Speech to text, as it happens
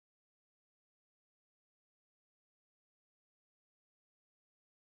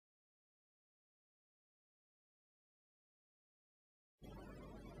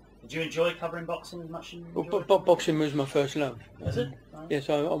Do you enjoy covering boxing as much as you Well, enjoy? boxing was my first love. Was it? Right. Yes,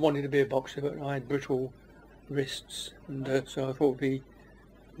 I wanted to be a boxer, but I had brittle wrists, and so I thought it'd be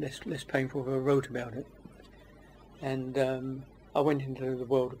less painful if I wrote about it. And I went into the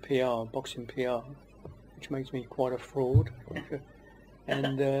world of PR, boxing PR, which makes me quite a fraud.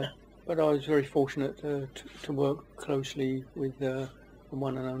 And but I was very fortunate to work closely with the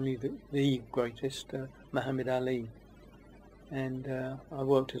one and only, the greatest, Muhammad Ali. And I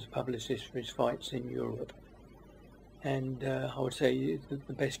worked as a publicist for his fights in Europe. And I would say it's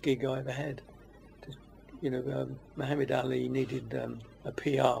the best gig I ever had. Muhammad Ali needed a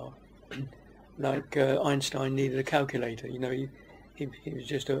PR, like Einstein needed a calculator. He was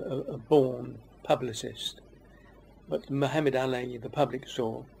just a born publicist. But Muhammad Ali, the public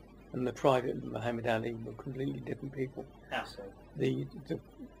saw, and the private Muhammad Ali were completely different people. How so? The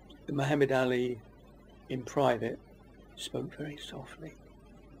Muhammad Ali in private spoke very softly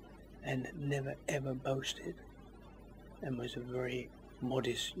and never ever boasted, and was a very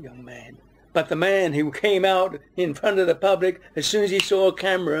modest young man. But the man who came out in front of the public, as soon as he saw a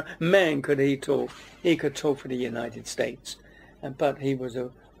camera, man, could he talk. He could talk for the United States. But he was a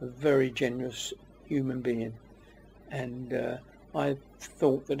very generous human being. And I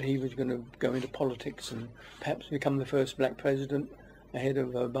thought that he was going to go into politics and perhaps become the first black president ahead of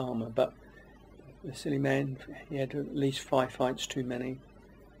Obama. But the silly man, he had at least 5 fights too many.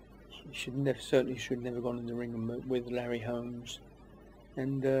 He certainly should never gone in the ring with Larry Holmes.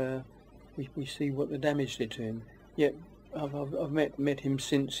 And we see what the damage did to him. Yet I've met him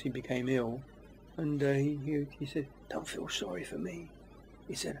since he became ill, and he said, "Don't feel sorry for me."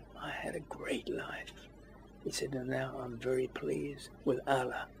 He said, "I had a great life." He said, "And now I'm very pleased with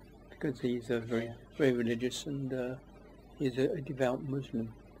Allah," because he's a very religious, and he's a devout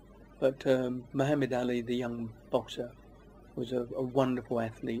Muslim. But Muhammad Ali, the young boxer, was a wonderful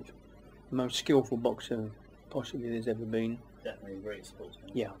athlete, the most skillful boxer possibly there's ever been. Definitely a great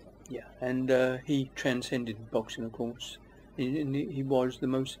sportsman. Yeah. And he transcended boxing, of course. He was the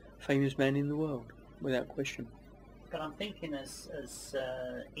most famous man in the world, without question. But I'm thinking, as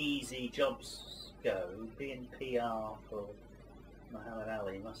easy jobs go, being PR for Muhammad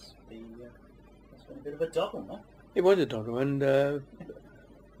Ali must be a bit of a doddle, no? It was a doddle, and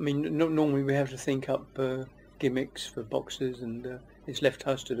I mean, normally we have to think up gimmicks for boxers, and it's left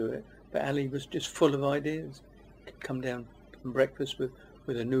to us to do it. But Ali was just full of ideas. He'd come down from breakfast with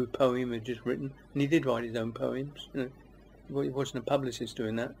a new poem he'd just written, and he did write his own poems. He wasn't a publicist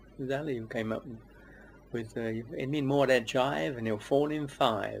doing that. It was Ali who came up with "It mean more that jive, and he'll fall in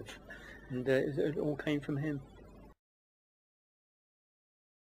 5," and it all came from him.